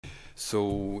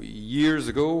So years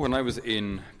ago, when I was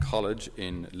in college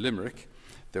in Limerick,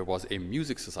 there was a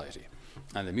music society.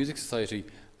 And the music society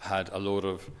had a load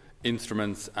of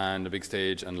instruments and a big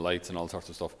stage and lights and all sorts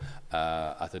of stuff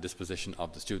at the disposition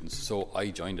of the students. So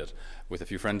I joined it with a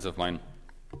few friends of mine,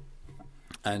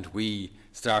 and we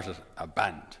started a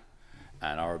band.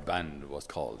 And our band was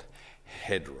called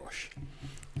Head Rush.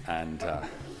 And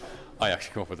I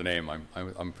actually came up with the name.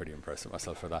 I'm pretty impressed with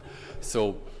myself for that.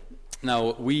 So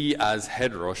now we, as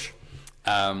Head Rush,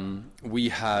 we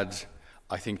had,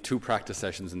 I think, 2 practice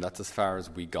sessions, and that's as far as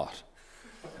we got.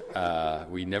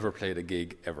 We never played a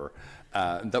gig ever.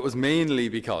 That was mainly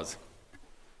because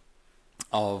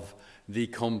of the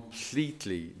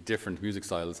completely different music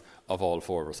styles of all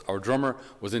 4 of us. Our drummer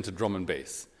was into drum and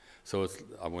bass, so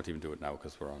I won't even do it now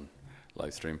because we're on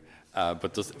live stream.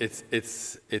 But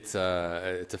it's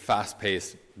a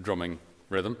fast-paced drumming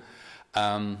rhythm.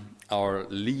 Our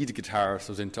lead guitarist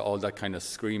was into all that kind of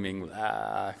screaming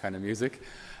kind of music.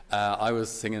 I was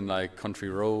singing like Country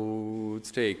Roads,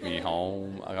 Take Me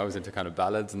Home. I was into kind of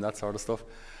ballads and that sort of stuff.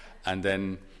 And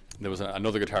then there was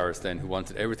another guitarist then who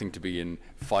wanted everything to be in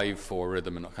 5/4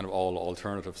 rhythm and kind of all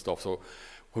alternative stuff. So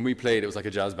when we played, it was like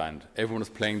a jazz band. Everyone was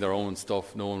playing their own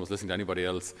stuff. No one was listening to anybody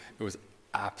else. It was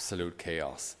absolute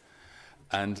chaos.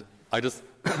 And I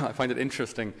find it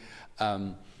interesting. It's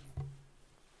an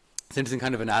interesting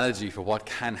kind of analogy for what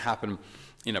can happen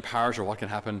in a parish or what can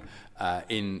happen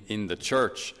in the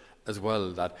church as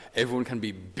well, that everyone can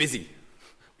be busy,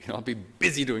 be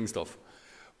busy doing stuff.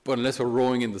 But unless we're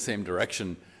rowing in the same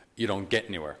direction, you don't get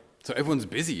anywhere. So everyone's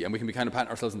busy, and we can be kind of patting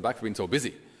ourselves on the back for being so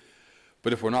busy.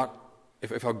 But if we're not,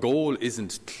 if our goal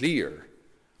isn't clear,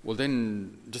 well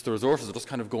then just the resources are just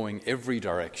kind of going every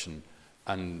direction,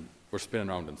 and we're spinning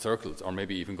around in circles, or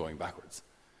maybe even going backwards.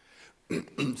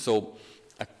 So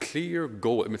a clear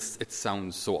goal, it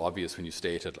sounds so obvious when you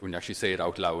state it. When you actually say it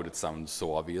out loud, it sounds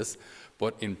so obvious.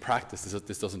 But in practice,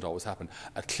 this doesn't always happen.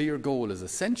 A clear goal is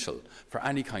essential for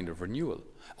any kind of renewal.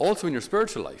 Also in your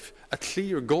spiritual life, a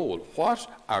clear goal. What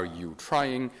are you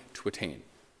trying to attain?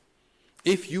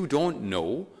 If you don't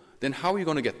know, then how are you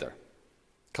going to get there?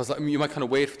 Because you might kind of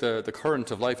wait for the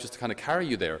current of life just to kind of carry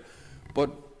you there. But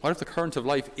what if the current of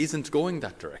life isn't going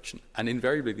that direction? And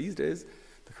invariably these days,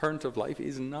 the current of life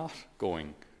is not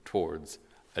going towards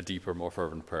a deeper, more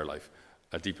fervent prayer life,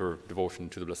 a deeper devotion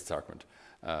to the Blessed Sacrament,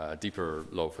 a deeper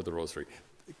love for the Rosary.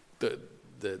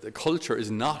 The culture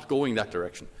is not going that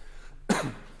direction.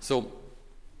 So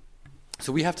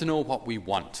we have to know what we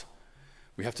want.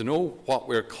 We have to know what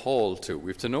we're called to.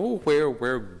 We have to know where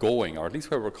we're going, or at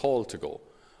least where we're called to go.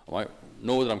 I might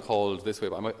know that I'm called this way,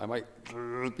 but I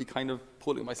might be kind of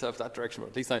pulling myself that direction, but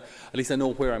at least I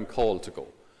know where I'm called to go.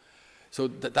 So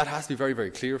that has to be very,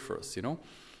 very clear for us,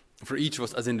 for each of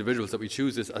us as individuals, that we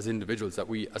choose this as individuals, that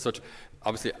we, as such,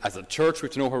 obviously as a church, we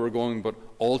have to know where we're going, but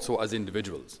also as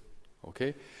individuals.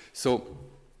 Okay? So,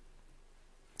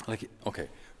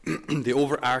 the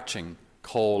overarching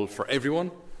call for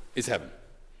everyone is heaven.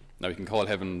 Now, you can call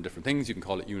heaven different things. You can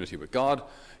call it unity with God.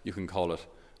 You can call it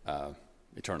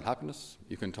eternal happiness.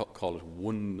 You can call it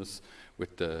oneness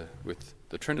with the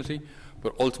Trinity.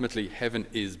 But ultimately, heaven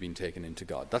is being taken into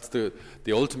God. That's the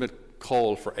ultimate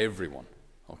call for everyone.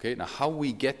 Okay. Now, how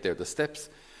we get there, the steps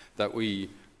that we,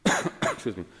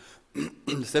 excuse me,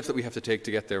 the steps that we have to take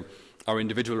to get there, are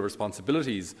individual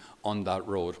responsibilities on that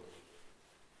road.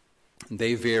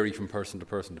 They vary from person to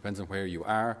person. Depends on where you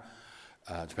are.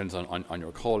 Depends on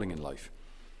your calling in life.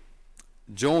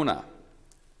 Jonah,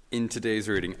 in today's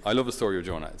reading, I love the story of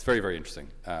Jonah. It's very, very interesting.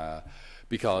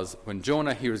 Because when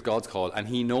Jonah hears God's call, and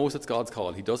he knows it's God's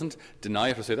call, he doesn't deny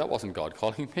it or say, that wasn't God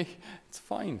calling me. It's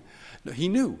fine. No, he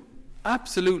knew,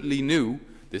 absolutely knew,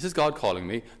 this is God calling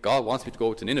me. God wants me to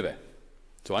go to Nineveh.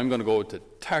 So I'm going to go to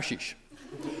Tarshish.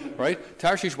 Right?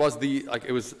 Tarshish was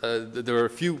there were a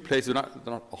few places, they're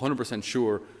not 100%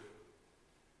 sure.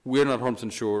 We're not 100%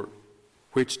 sure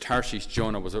which Tarshish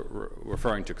Jonah was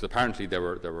referring to, because apparently there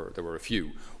were a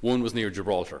few. One was near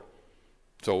Gibraltar.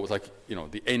 So it was like,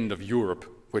 the end of Europe,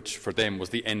 which for them was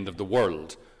the end of the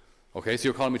world. Okay, so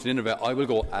you're calling me to Nineveh, I will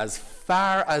go as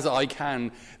far as I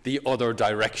can the other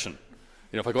direction.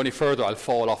 If I go any further, I'll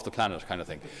fall off the planet, kind of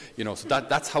thing. So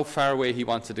that's how far away he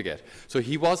wanted to get. So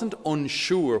he wasn't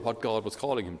unsure what God was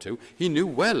calling him to. He knew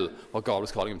well what God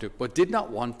was calling him to, but did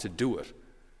not want to do it.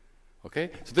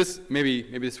 Okay? So this, maybe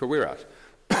this is where we're at,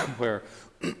 where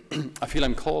I feel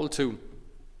I'm called to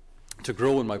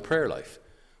grow in my prayer life,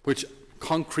 which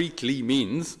concretely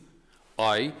means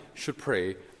I should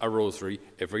pray a rosary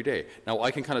every day. Now,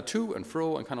 I can kind of to and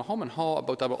fro and kind of hum and haw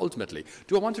about that, but ultimately,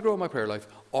 do I want to grow in my prayer life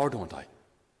or don't I?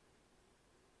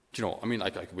 Do you know, I mean,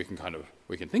 like we can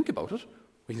think about it.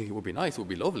 We think it would be nice, it would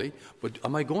be lovely, but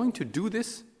am I going to do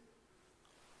this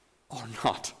or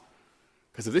not?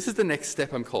 Because if this is the next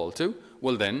step I'm called to,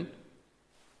 well then,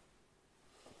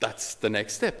 that's the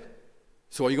next step.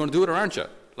 So are you going to do it or aren't you?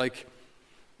 Like,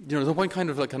 you know, there's no point kind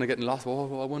of getting lost.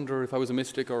 Oh, I wonder if I was a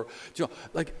mystic, or, you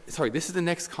know, this is the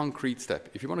next concrete step.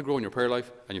 If you want to grow in your prayer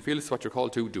life and you feel this is what you're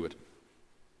called to, do it.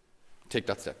 Take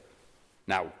that step.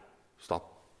 Now.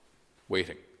 Stop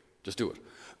waiting. Just do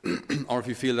it. Or if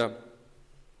you feel that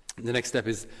the next step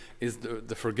is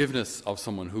the forgiveness of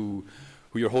someone who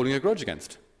you're holding a grudge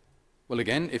against. Well,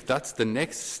 again, if that's the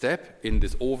next step in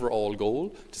this overall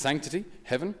goal to sanctity,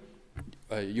 heaven,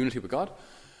 unity with God,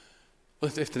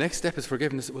 well, if the next step is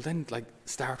forgiveness, well then,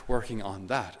 start working on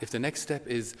that. If the next step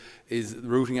is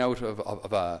rooting out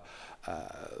of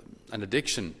an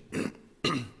addiction,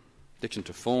 addiction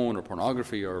to phone or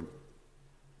pornography or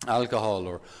alcohol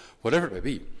or whatever it may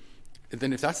be,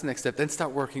 then if that's the next step, then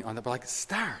start working on that. But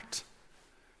start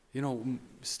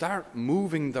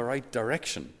moving the right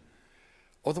direction.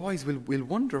 Otherwise, we'll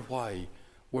wonder why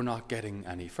we're not getting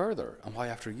any further, and why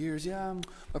after years,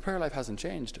 my prayer life hasn't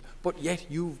changed. But yet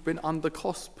you've been on the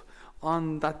cusp,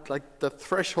 on that, the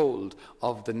threshold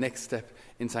of the next step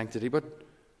in sanctity, but you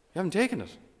haven't taken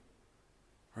it.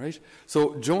 Right?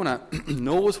 So Jonah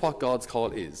knows what God's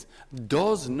call is,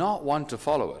 does not want to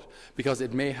follow it, because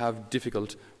it may have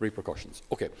difficult repercussions.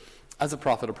 Okay, as a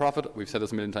prophet, we've said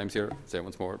this a million times here, say it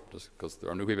once more, just because there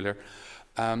are new people here.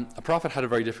 A prophet had a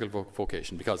very difficult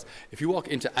vocation, because if you walk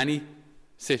into any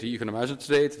city, you can imagine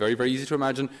today, it's very, very easy to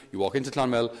imagine, you walk into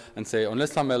Clonmel and say,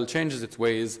 unless Clonmel changes its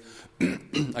ways,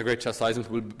 a great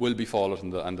chastisement will befall it,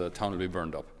 and the town will be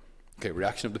burned up. Okay,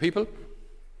 reaction of the people?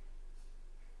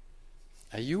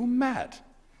 Are you mad?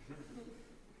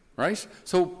 Right?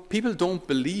 So people don't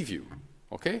believe you.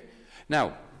 Okay?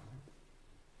 Now,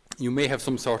 you may have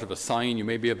some sort of a sign, you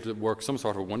may be able to work some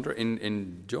sort of wonder.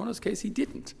 In Jonah's case, he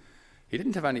didn't. He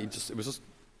didn't have any,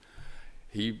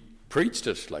 he preached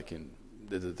it,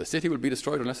 the city will be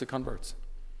destroyed unless it converts.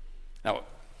 Now,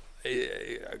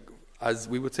 as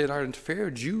we would say in Ireland, fair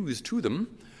dues to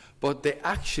them, but they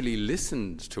actually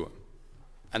listened to him.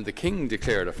 And the king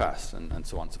declared a fast, and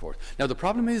so on and so forth. Now, the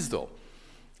problem is, though,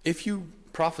 if you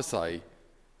prophesy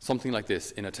something like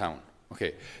this in a town,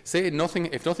 okay, say if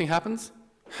nothing happens,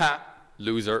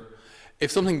 loser.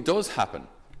 If something does happen,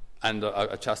 and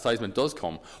a chastisement does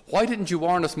come, why didn't you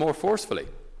warn us more forcefully?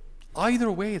 Either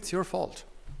way, it's your fault.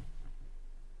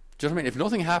 Do you know what I mean? If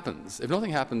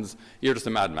nothing happens, you're just a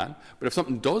madman. But if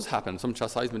something does happen, some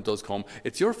chastisement does come,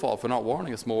 it's your fault for not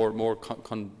warning us more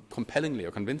compellingly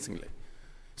or convincingly.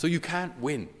 So you can't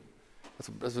win.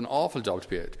 That's an awful job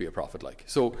to be a prophet like.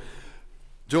 So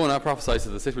Jonah prophesies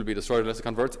that the city will be destroyed unless it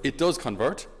converts. It does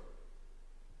convert.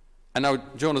 And now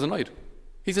Jonah's annoyed.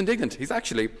 He's indignant. He's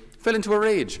actually fell into a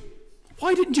rage.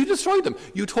 Why didn't you destroy them?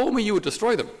 You told me you would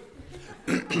destroy them.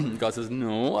 God says,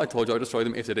 no, I told you I'd destroy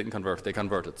them if they didn't convert. They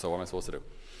converted, so what am I supposed to do?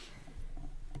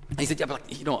 And he said, yeah, but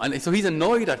and so he's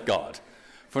annoyed at God.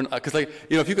 Because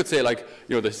if you could say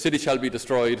the city shall be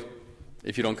destroyed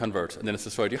if you don't convert, and then it's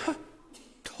destroyed,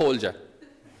 told you.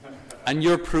 And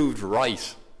you're proved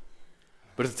right.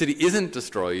 But if the city isn't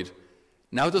destroyed,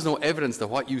 now there's no evidence that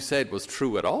what you said was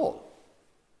true at all.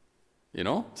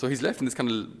 So he's left in this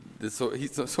kind of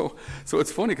so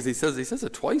it's funny because he says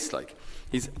it twice.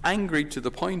 He's angry to the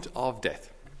point of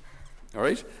death. All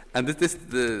right, and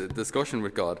the discussion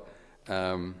with God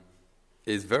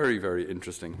is very, very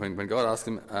interesting. When God asks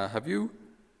him, "Have you?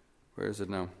 Where is it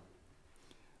now?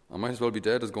 I might as well be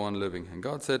dead as go on living." And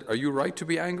God said, "Are you right to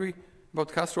be angry about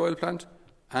the castor oil plant?"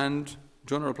 And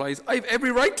Jonah replies, "I've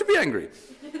every right to be angry,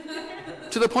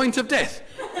 to the point of death."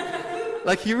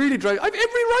 He really drives, I've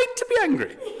every right to be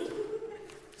angry.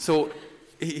 So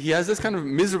he has this kind of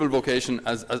miserable vocation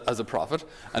as a prophet,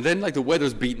 and then the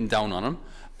weather's beating down on him,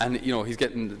 and he's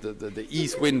getting the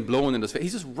east wind blowing in his face.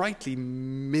 He's just rightly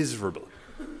miserable.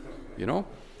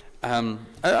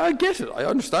 I get it. I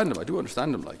understand him. I do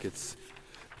understand him.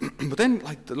 But then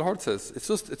the Lord says, it's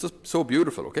just so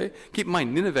beautiful. Okay, keep in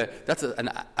mind Nineveh. That's an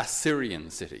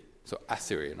Assyrian city. So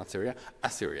Assyria, not Syria,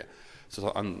 Assyria. So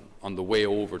on the way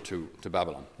over to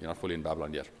Babylon. You're not fully in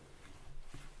Babylon yet.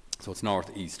 So it's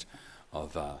northeast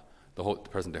of the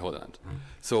present-day Holy Land.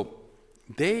 So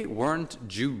they weren't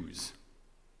Jews.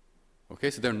 Okay,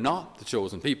 so they're not the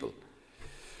chosen people.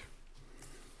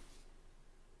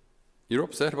 You're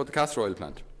upset about the castor oil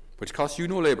plant, which cost you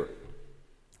no labour,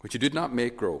 which you did not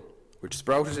make grow, which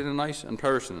sprouted in a night and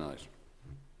perished in a night.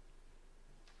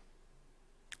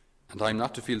 And I'm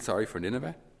not to feel sorry for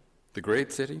Nineveh, the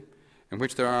great city, in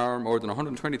which there are more than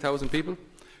 120,000 people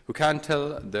who can't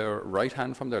tell their right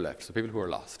hand from their left, so people who are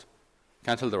lost,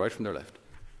 can't tell their right from their left.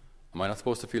 Am I not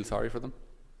supposed to feel sorry for them?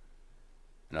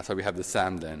 And that's why we have the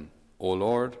psalm then, O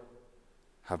Lord,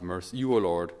 have mercy. You, O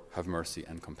Lord, have mercy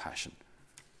and compassion.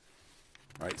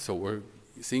 Right? So we're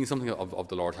seeing something of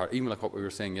the Lord's heart, even like what we were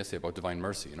saying yesterday about divine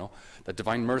mercy, that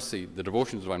divine mercy, the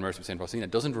devotion to divine mercy with St. Faustina,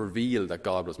 doesn't reveal that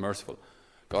God was merciful.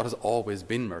 God has always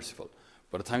been merciful.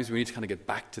 But at times we need to kind of get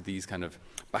back to these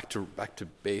back to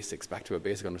basics, back to a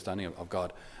basic understanding of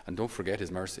God, and don't forget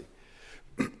his mercy.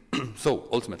 So,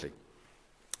 ultimately,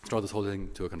 let's draw this whole thing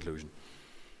to a conclusion.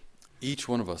 Each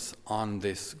one of us on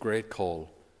this great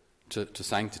call to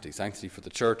sanctity for the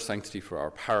church, sanctity for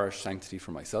our parish, sanctity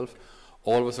for myself,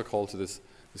 all of us are called to this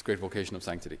great vocation of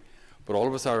sanctity. But all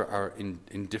of us are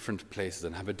in different places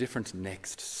and have a different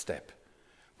next step,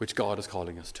 which God is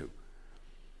calling us to.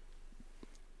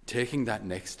 Taking that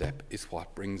next step is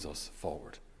what brings us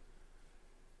forward.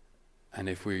 And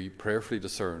if we prayerfully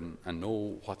discern and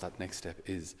know what that next step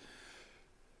is,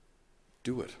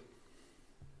 do it.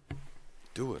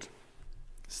 Do it.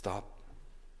 Stop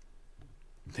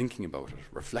thinking about it,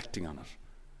 reflecting on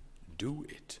it. Do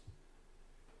it.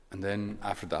 And then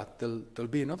after that, there'll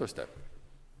be another step.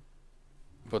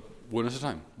 But one at a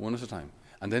time.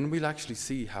 And then we'll actually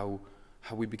see how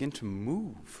we begin to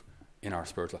move in our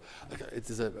spiritual life. It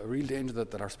is a real danger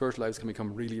that our spiritual lives can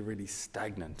become really, really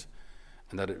stagnant,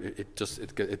 and that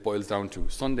it boils down to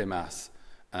Sunday Mass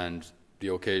and the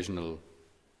occasional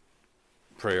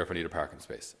prayer if I need a parking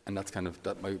space. And that's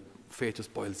that my faith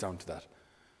just boils down to that.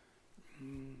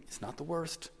 It's not the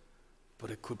worst,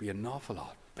 but it could be an awful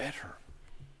lot better.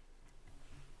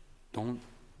 Don't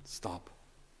stop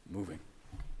moving.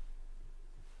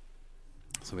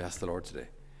 So we ask the Lord today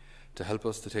to help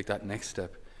us to take that next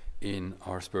step in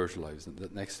our spiritual lives, and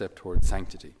that next step towards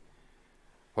sanctity,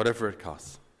 whatever it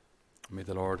costs. May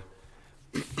the Lord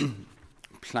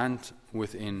plant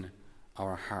within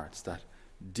our hearts that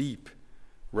deep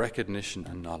recognition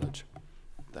and knowledge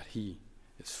that he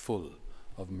is full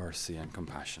of mercy and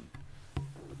compassion.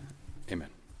 Amen.